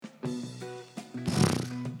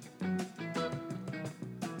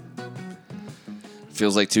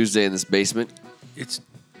Feels like Tuesday in this basement. It's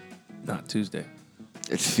not Tuesday.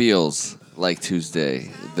 It feels like Tuesday,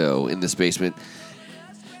 though, in this basement.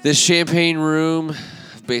 This Champagne Room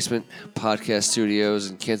Basement Podcast Studios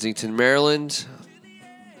in Kensington, Maryland.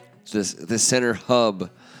 The center hub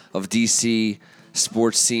of DC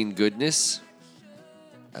sports scene goodness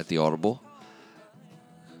at the Audible.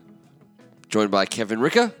 Joined by Kevin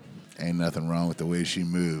Ricca. Ain't nothing wrong with the way she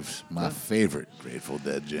moves. My favorite Grateful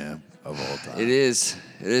Dead jam of all time. It is.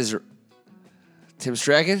 Tim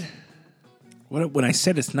Strachan? When I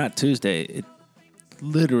said it's not Tuesday, it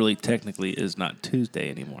literally, technically is not Tuesday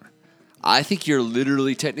anymore. I think you're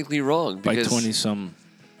literally technically wrong. By because 20-some.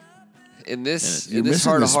 In this You're this missing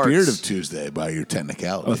heart the of hearts, spirit of Tuesday by your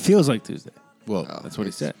technicality. Oh, it feels like Tuesday. Well, That's what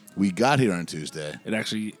he said. we got here on Tuesday. It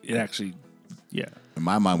actually, yeah. In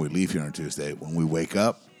my mind, we leave here on Tuesday. When we wake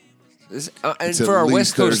up, and it's for at our least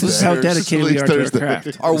West Coast Thursday. This is how listeners, dedicated we are to our Thursday.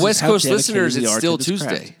 craft. our This is West how Coast dedicated listeners, we it's are to still this Tuesday.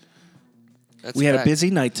 craft. That's We had a fact. busy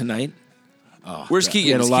night tonight. Where's Keegan?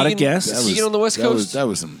 We had a Is lot of Keegan- guests. is Keegan on the West Coast? That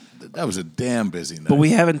was a damn busy night. But we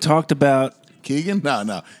haven't talked about... Keegan?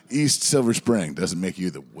 No. East Silver Spring doesn't make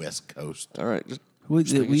you the West Coast. All right. Just We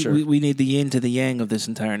making sure. need the yin to the yang of this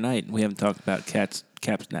entire night. We haven't talked about Cap's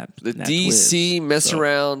Nap. The Nap DC Quiz. mess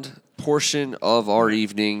around portion of our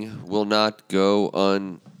evening will not go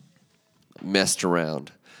unmessed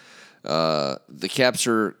around. The Caps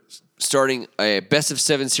are starting a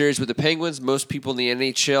best-of-7 series with the Penguins. Most people in the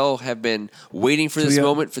NHL have been waiting for this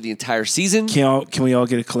moment for the entire season. Can we all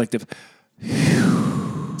get a collective?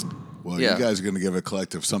 Well, Yeah. you guys are going to give a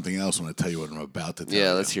collective something else when I tell you what I'm about to tell you.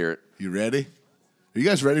 Yeah, let's hear it. You ready? Are you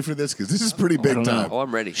guys ready for this? Because this is pretty big don't know. time. Oh,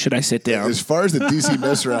 I'm ready. Should I sit down? As far as the DC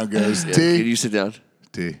mess around goes, Yeah, T, can you sit down?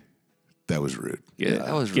 that was rude. Get it?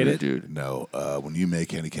 That was Get rude, it? dude. No, when you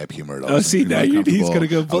make handicap humor at all, Oh, see, now he's gonna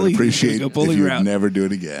go bully. I would He's appreciate gonna go bully if you route. would never do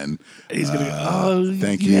it again. He's going to go,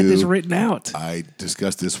 thank you had this you. written out. I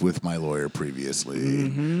discussed this with my lawyer previously. HR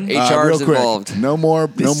Real is quick, involved. No more.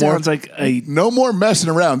 This sounds like a... No more messing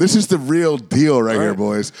around. This is the real deal right here,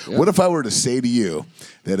 boys. What if I were to say to you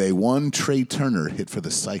that a one Trea Turner hit for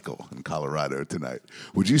the cycle in Colorado tonight?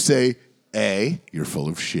 Would you say, A, you're full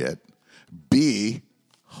of shit, B,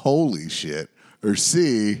 holy shit, or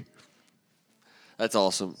C, That's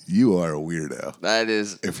awesome. you are a weirdo That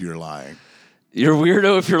is. if you're lying? You're a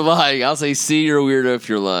weirdo if you're lying. I'll say C, you're a weirdo if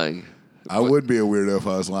you're lying. I would be a weirdo if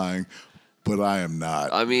I was lying, but I am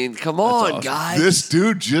not. I mean, come on, guys. This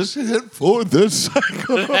dude just hit for the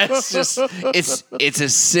cycle. That's just it's a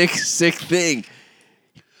sick thing.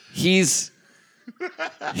 He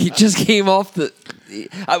just came off the.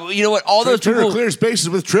 You know what? All those Turner people. clears bases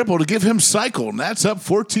with triple to give him cycle, and that's up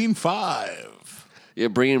 14-5. Yeah,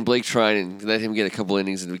 bring in Blake Trine and let him get a couple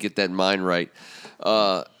innings and get that mind right.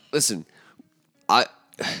 Listen,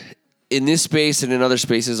 in this space and in other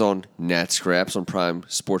spaces on Nat Scraps on Prime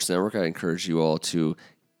Sports Network, I encourage you all to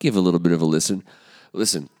give a little bit of a listen.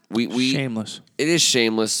 Listen, we Shameless. It is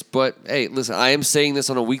shameless, but hey, listen, I am saying this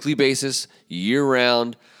on a weekly basis, year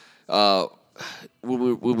round.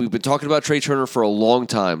 We've been talking about Trea Turner for a long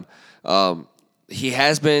time. He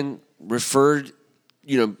has been referred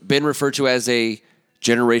to as a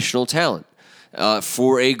generational talent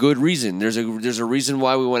for a good reason. There's a reason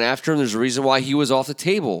why we went after him. There's a reason why he was off the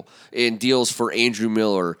table in deals for Andrew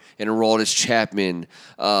Miller and Aroldis Chapman.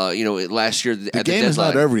 Last year The at the game is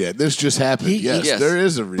deadline. not over yet. This just happened. Yes, there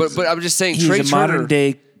is a reason. But I'm just saying, He's Trea a Turner, modern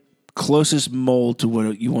day closest mold to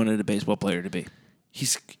what you wanted a baseball player to be.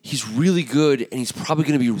 He's really good, and he's probably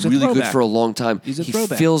going to be really good throwback. for a long time. He's a he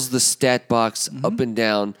throwback. fills the stat box up and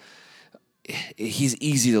down. He's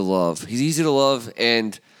easy to love.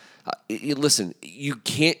 And listen, you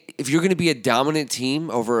can't if you're going to be a dominant team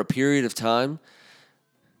over a period of time.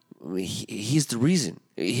 I mean, he's the reason.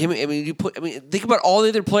 Think about all the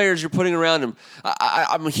other players you're putting around him.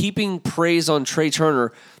 I'm heaping praise on Trea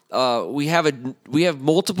Turner. We have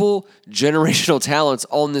multiple generational talents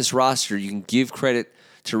on this roster. You can give credit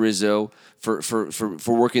to Rizzo for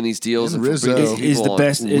working these deals and Rizzo for bringing these is people the on.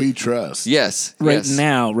 best. we trust. Yes, Right yes.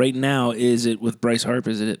 now, is it with Bryce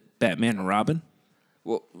Harper? Is it Batman and Robin?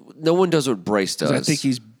 Well, no one does what Bryce does. 'Cause I think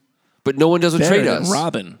he's but no one does what better Trea than does.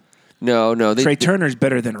 Robin. No. Trea Turner's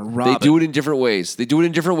better than Robin. They do it in different ways.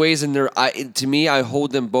 And to me, I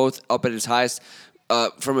hold them both up at its highest.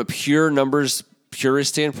 From a purist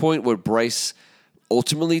standpoint, what Bryce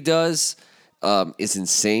ultimately does is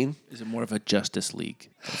insane. Is it more of a Justice League?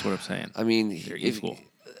 That's what I'm saying. I mean, They're equal.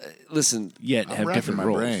 Listen, Yet I'm have racking different my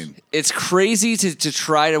roles. brain. it's crazy to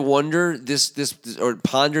try to wonder this or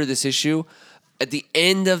ponder this issue. At the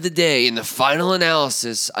end of the day, in the final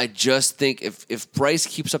analysis, I just think if Bryce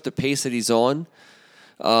keeps up the pace that he's on,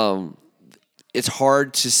 it's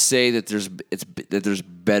hard to say that there's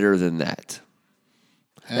better than that.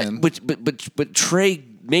 And But Trey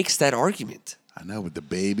makes that argument. I know, with the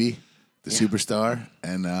baby, the superstar,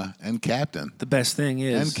 and captain. The best thing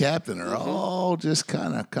is, And captain are all just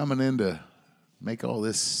kind of coming in to make all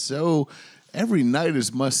this so every night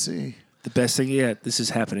is must see. the best thing yet. This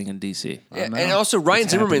is happening in DC. And also Ryan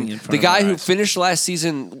It's happening Zimmerman, in front the of guy our who eyes. finished last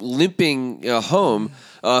season limping home,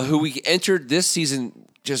 who we entered this season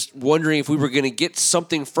just wondering if we were going to get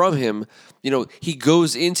something from him. He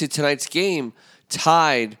goes into tonight's game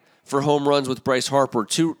tied for home runs with Bryce Harper,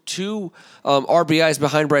 two RBIs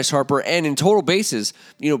behind Bryce Harper, and in total bases,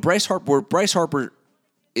 Bryce Harper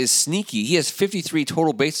is sneaky. He has 53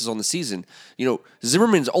 total bases on the season.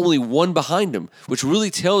 Zimmerman's only one behind him, which really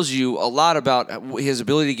tells you a lot about his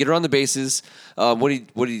ability to get around the bases. What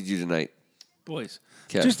did he do tonight? Boys,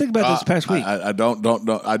 Okay. just think about this past week. I don't.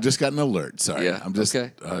 I just got an alert. Sorry. Yeah. I'm just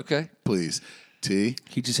Okay. Please, T.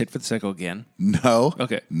 He just hit for the cycle again. No.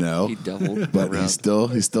 Okay. No. He doubled But around. he's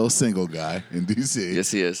still a single guy in DC.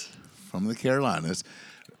 Yes, he is. From the Carolinas.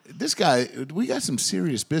 This guy, we got some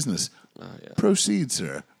serious business. Proceed,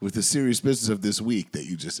 sir, with the serious business of this week that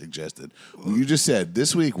you just suggested. Well, you just said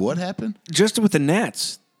this week. What happened? Just with the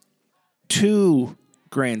Nats, 2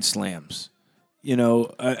 grand slams.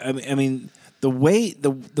 I mean, the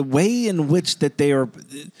way in which that they are,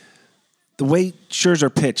 the way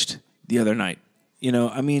Scherzer pitched the other night.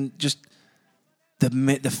 Just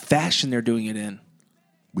the fashion they're doing it in.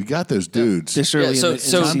 We got those dudes. This early So in the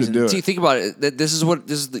season. do it. see, think about it. This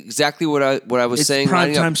is exactly what I was It's saying.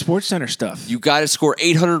 lining up. primetime Sports Center stuff. You got to score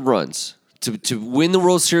 800 runs to win the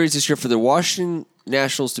World Series this year, for the Washington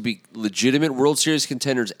Nationals to be legitimate World Series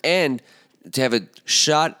contenders and to have a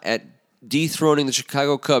shot at dethroning the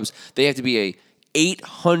Chicago Cubs. They have to be a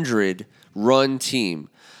 800 run team,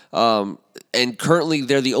 and currently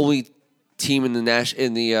they're the only team in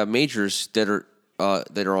the majors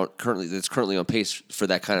that's currently on pace for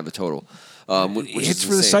that kind of a total. Which It's is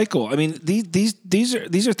for the insane. cycle. I mean,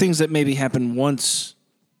 these are things that maybe happen once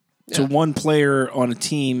to one player on a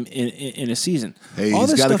team in a season. Hey, All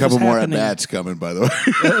he's this got a stuff couple is more at happening- bats coming, by the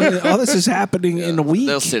way. All this is happening in a week.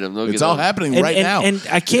 They'll sit him. It's all happening right now. And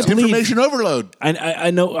I can't It's believe information overload.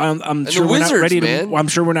 I know. I'm the sure we're not Wizards, ready to. man. I'm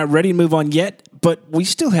sure we're not ready to move on yet. But we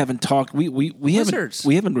still haven't talked. We Wizards.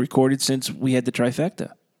 haven't recorded since we had the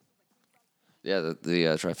trifecta. Yeah, the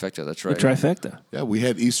trifecta. That's right. The trifecta. Yeah, we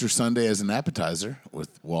had Easter Sunday as an appetizer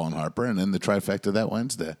with Wall and Harper, and then the trifecta that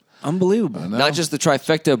Wednesday. Unbelievable. Not just the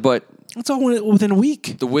trifecta, but It's all within a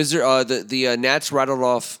week. the the Nats rattled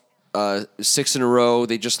off 6 in a row.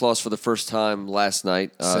 They just lost for the first time last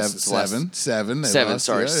night. Seven. They Seven. lost.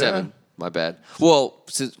 Sorry, Yeah, 7. yeah. My bad. Well,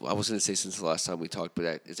 I was going to say since the last time we talked, but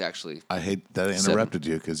it's actually. I hate that I interrupted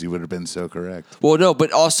you because you would have been so correct. Well, no,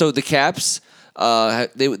 but also the Caps.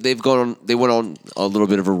 They went on a little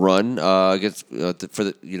bit of a run against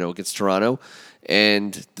against Toronto,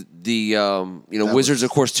 and the Wizards, of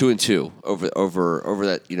course, 2-2 over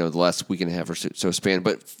that the last week and a half or so span.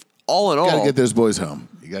 But all in You got to all, get those boys home.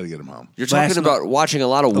 You got to get them home. you're talking about watching a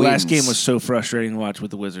lot of The wins. last game was so frustrating to watch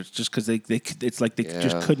with the Wizards, just because it's like they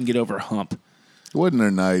just couldn't get over a hump. It wasn't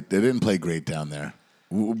their night. They didn't play great down there.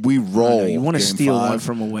 We roll. You want to Game steal 5, one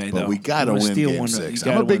from away, but though. we got to You wanna win steal Game one, 6.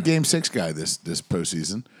 you I'm a gotta big win. Game 6 guy this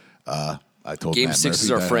postseason. I told Game Matt 6 is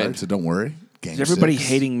Murphy our that friend. hard, so don't worry. Game Is everybody 6.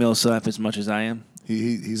 hating Millsap as much as I am?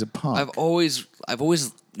 He's a punk. I've always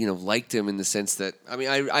liked him in the sense that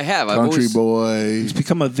I have. I've Country always, boy. He's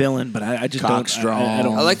become a villain, but I just don't. I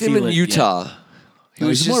don't I liked him feel in it Utah. He No,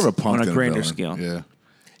 was he's just more of a punk on a than grander villain. scale. Yeah.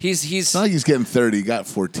 he's It's not like he's getting 30. He got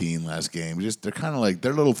 14 last game. They're kind of like,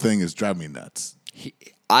 their little thing is driving me nuts.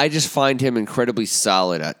 I just find him incredibly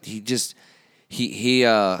solid. He's he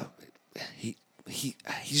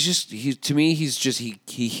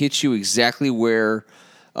hits you exactly where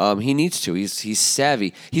he needs to. He's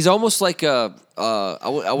savvy. He's almost like I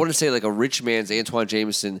want to say like a rich man's Antoine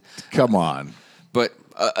Jameson, Come on. but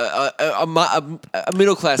a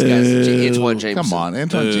middle class guy's Antoine Jameson. Come on.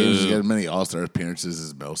 Anton James has got as many All-Star appearances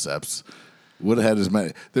as Millsaps. Would have had as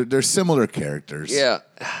many. They're similar characters. Yeah,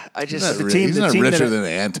 I just He's not team richer that- than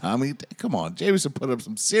Anton. Come on. Jameson put up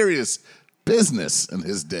some serious business in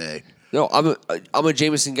his day. no. I'm a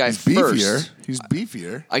Jameson guy He's beefier. first. He's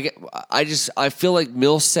beefier. I feel like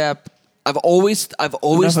Millsap. I've always Enough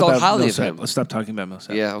thought about highly Millsap. of him. Let's stop talking about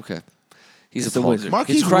Millsap. Yeah, okay. He's It's a the punk. Wizards.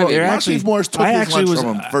 Marquise He's crybaby. Morris, They're actually- Morris took I his actually lunch was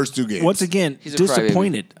from him first 2 games. Once again, He's a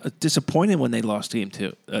crybaby. disappointed when they lost game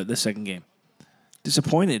 2, the second game.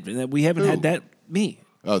 Disappointed that we haven't had that. Me.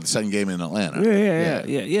 Oh, the second game in Atlanta.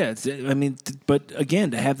 Yeah. I mean, but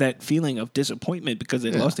again, to have that feeling of disappointment because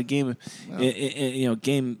they lost a game,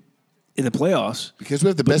 game in the playoffs. Because we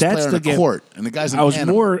have the But best that's player on the the game. court, and the guy's an I was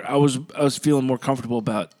animal. I was feeling more comfortable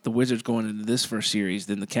about the Wizards going into this first series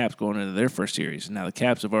than the Caps going into their first series. And now the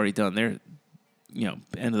Caps have already done their, end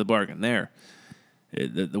of the bargain there.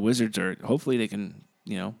 The Wizards are, hopefully they can,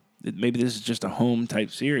 maybe this is just a home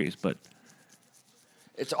type series, but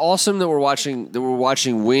It's awesome that we're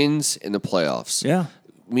watching wins in the playoffs. yeah.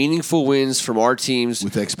 Meaningful wins from our teams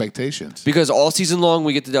With expectations. because all season long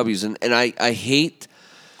we get the W's, and I hate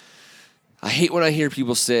when I hear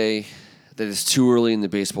people say that it's too early in the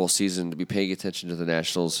baseball season to be paying attention to the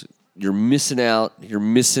Nationals. You're missing out. You're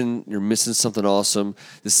missing something awesome.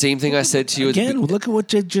 The same thing I said to you Again, look at what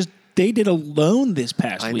they did alone this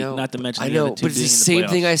past I week. know, Not to mention I the know, other two but it's being the in same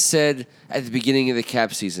thing playoffs. I said at the beginning of the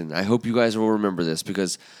Cap season. I hope you guys will remember this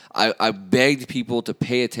because I begged people to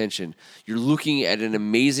pay attention. You're looking at an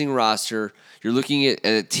amazing roster. You're looking at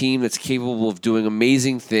a team that's capable of doing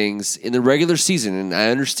amazing things in the regular season, and I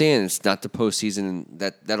understand it's not the postseason,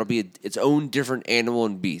 and that'll be its own different animal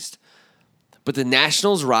and beast. But the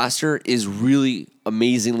Nationals roster is really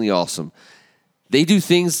amazingly awesome. They do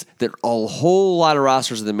things that a whole lot of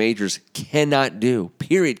rosters of the majors cannot do.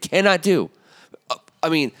 Period. Cannot do. I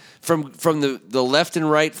mean, from the left and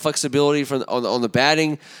right flexibility on the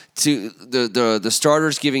batting to the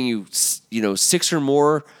starters giving you 6 or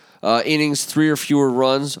more innings, 3 or fewer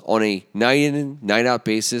runs on a night in night out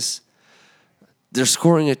basis. They're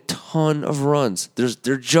scoring a ton of runs.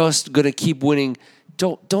 They're just gonna keep winning.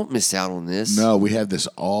 Don't miss out on this. No, we have this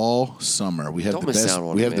all summer. We have Don't the miss best. out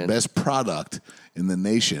on We it, have the man. best product in the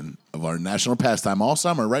nation of our national pastime all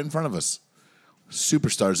summer, right in front of us.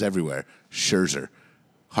 Superstars everywhere: Scherzer,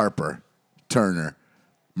 Harper, Turner,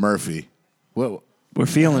 Murphy. What? We're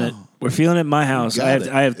feeling it. We're feeling it in my house. got it.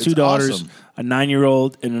 I have 2 It's daughters, awesome. a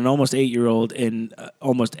 9-year-old and an almost 8-year-old, and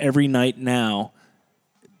almost every night now,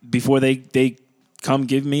 before they come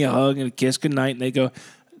give me a hug and a kiss goodnight, and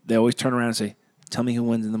they always turn around and say, "Tell me who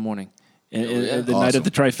wins in the morning." And the night of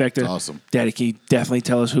the trifecta, Awesome. Daddy, can you definitely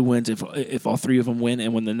tell us who wins if all 3 of them win?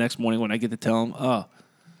 And when the next morning when I get to tell them, oh,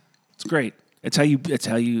 it's great. It's how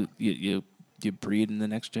you breed in the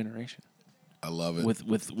next generation. I love it.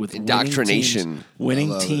 With Indoctrination.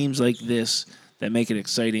 winning I love teams like this that make it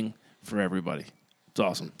exciting for everybody. It's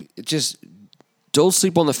awesome. Just don't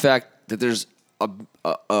sleep on the fact that there's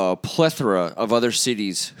a plethora of other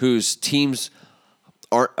cities whose teams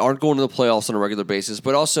aren't going to the playoffs on a regular basis.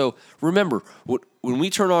 But also, remember, when we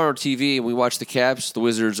turn on our TV and we watch the Caps, the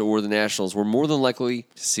Wizards, or the Nationals, we're more than likely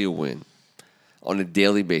to see a win on a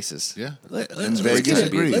daily basis. Yeah. Let's Vegas get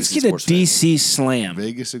agrees. Let's get a Sports fan. DC slam.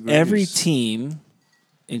 Vegas agrees. Every team,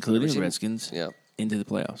 including Every the team. Redskins, Yeah. into the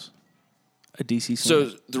playoffs. A DC slam.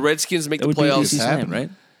 So the Redskins make that the would be a playoffs. DC slam, happening. right?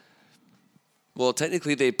 Well,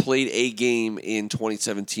 technically, they played a game in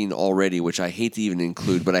 2017 already, which I hate to even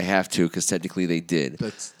include, but I have to because technically they did.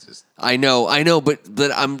 That's just. I know, but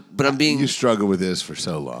I'm being. You struggle with this for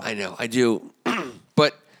so long. I know, I do.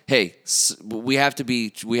 But hey, we have to be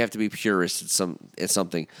purists at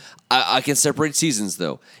something. I can separate seasons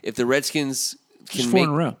though. If the Redskins Just 4 in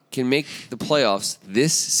a row. can make the playoffs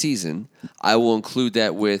this season, I will include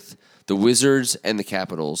that with the Wizards and the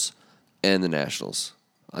Capitals and the Nationals.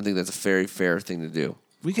 I think that's a very fair thing to do.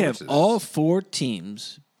 We can have all 4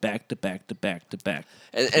 teams back to back to back to back.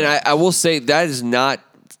 And I will say that is not.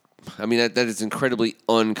 I mean that is incredibly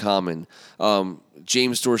uncommon.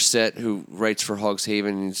 James Dorsett, who writes for Hogs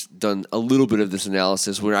Haven, has done a little bit of this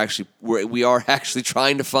analysis. We are actually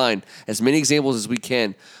trying to find as many examples as we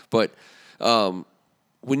can. But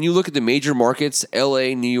when you look at the major markets,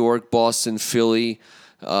 L.A., New York, Boston, Philly,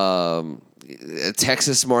 a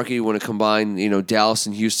Texas market, you want to combine, Dallas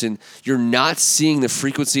and Houston, you're not seeing the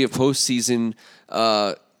frequency of postseason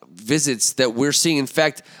visits that we're seeing. In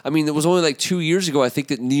fact, I mean, it was only like 2 years ago, I think,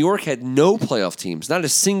 that New York had no playoff teams, not a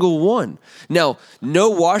single one. Now, no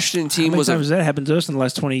Washington How team many was times has that happened to us in the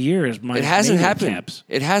last 20 years? It hasn't Maybe happened. Caps.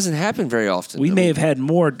 It hasn't happened very often. We I may mean, have had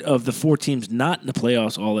more of the 4 teams not in the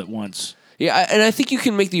playoffs all at once. Yeah, and I think you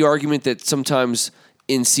can make the argument that sometimes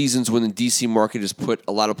in seasons when the DC market has put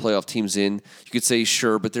a lot of playoff teams in, you could say,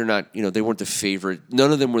 sure, but they're not, they weren't the favorite.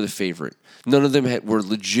 None of them were the favorite. None of them were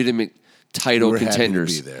legitimate title We're happy to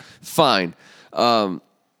contenders. be there. Fine.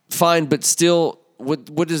 Fine, but still,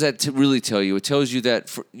 what does that really tell you? It tells you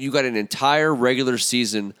that you got an entire regular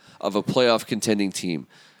season of a playoff contending team.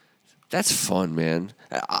 That's fun, man.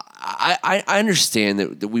 I understand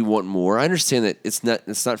that we want more. I understand that it's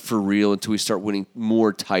not for real until we start winning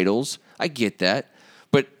more titles. I get that.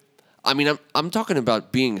 But I mean, I'm talking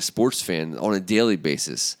about being a sports fan on a daily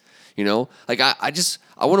basis. Like I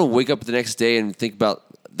want to wake up the next day and think about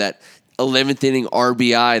that 11th inning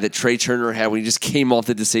RBI that Trea Turner had when he just came off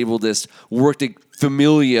the disabled list, worked a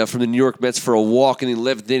Familia from the New York Mets for a walk in the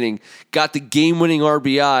 11th inning, got the game-winning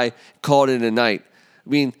RBI, called it a night. I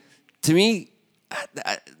mean, to me,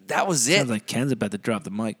 that was it. Sounds like Ken's about to drop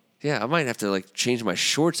the mic. Yeah, I might have to change my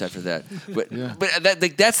shorts after that. But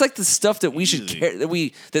that's like the stuff that we should care that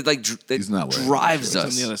He's not wearing drives It's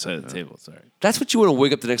us. on the other side of the table. Sorry. That's what you want to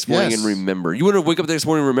wake up the next morning and remember. You want to wake up the next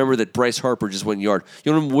morning and remember that Bryce Harper just went yard.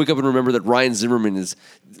 You want to wake up and remember that Ryan Zimmerman has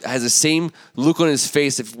the same look on his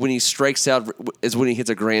face when he strikes out as when he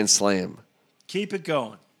hits a grand slam. Keep it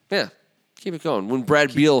going. Yeah, keep it going. When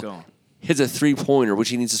Brad Beal hits a 3-pointer, which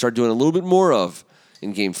he needs to start doing a little bit more of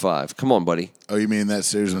in Game 5. Come on, buddy. Oh, you mean that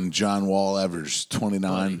series when John Wall averaged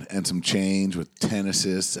 29 and some change with 10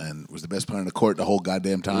 assists and was the best player on the court the whole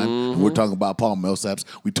goddamn time? And we're talking about Paul Millsaps.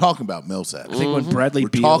 We're talking about Millsaps. I think when Bradley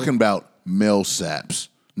Beal... We're talking about Millsaps.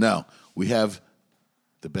 No, we have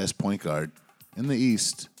the best point guard in the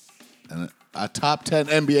East and a top 10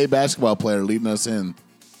 NBA basketball player leading us in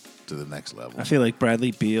to the next level. I feel like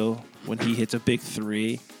Bradley Beal, when he hits a big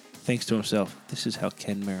three, thinks to himself, this is how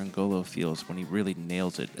Ken Marangolo feels when he really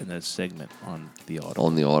nails it in that segment on the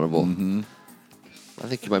Audible. Mm-hmm. I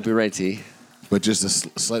think you might be right, T. But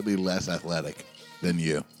just slightly less athletic than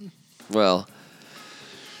you. Well,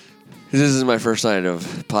 this is my first night of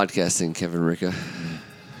podcasting, Kevin Ricca.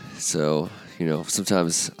 So,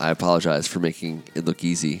 sometimes I apologize for making it look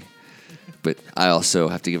easy. But I also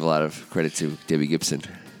have to give a lot of credit to Debbie Gibson.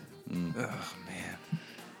 Oh, man.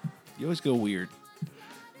 You always go weird.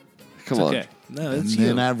 Come on. Okay. No, it's and you.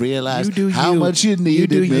 then I realized you how much you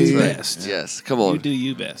needed you do me. you best. Yes, come on. You do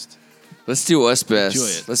you best. Let's do us best. Enjoy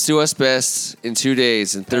it. Let's do us best in 2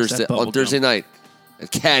 days and Pass that bubble Thursday gum. night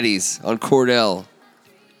at Caddy's on Cordell.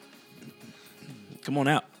 Come on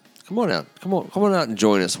out. Come on out. Come on out and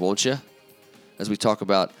join us, won't you? As we talk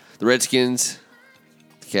about the Redskins,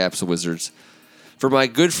 the Caps, the Wizards. For my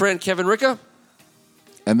good friend Kevin Ricca.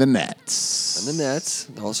 And the Nets. And the Nets,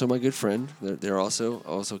 also my good friend. They're also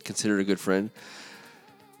considered a good friend.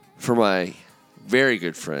 For my very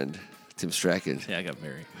good friend, Tim Strachan. Yeah, I got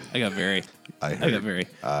very. I got very.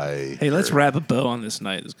 Hey, let's heard. wrap a bow on this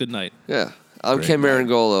night. It's a good night. Yeah, I'm Great Ken night.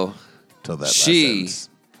 Marangolo. Till that She last is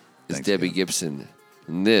sentence. Debbie Ken. Gibson.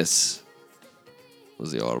 And this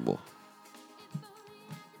was the Audible.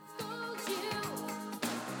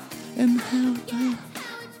 And how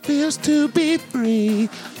it feels to be free.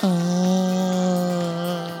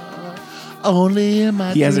 Only in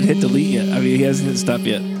my He hasn't hit delete yet. I mean, he hasn't hit stop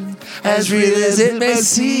yet. As real as it may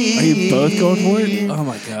seem. Are you both going for it? Oh,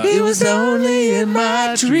 my God. It was only in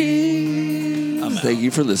my dream. Thank you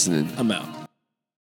for listening. I'm out.